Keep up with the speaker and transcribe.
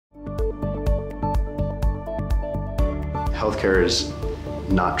Healthcare is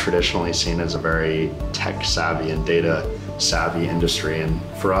not traditionally seen as a very tech-savvy and data-savvy industry, and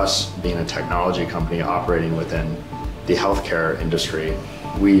for us, being a technology company operating within the healthcare industry,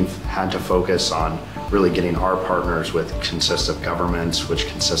 we've had to focus on really getting our partners, which consist of governments, which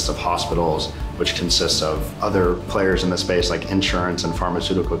consist of hospitals, which consists of other players in the space like insurance and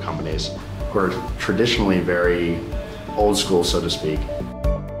pharmaceutical companies, who are traditionally very old school, so to speak.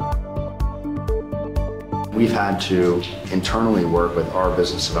 We've had to internally work with our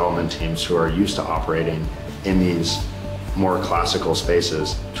business development teams who are used to operating in these more classical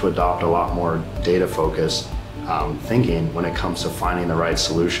spaces to adopt a lot more data-focused thinking when it comes to finding the right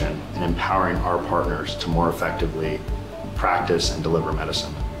solution and empowering our partners to more effectively practice and deliver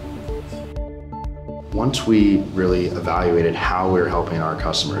medicine. Once we really evaluated how we're helping our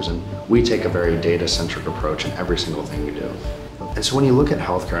customers, and we take a very data-centric approach in every single thing we do. And so when you look at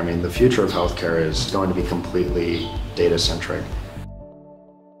healthcare, I mean, the future of healthcare is going to be completely data-centric.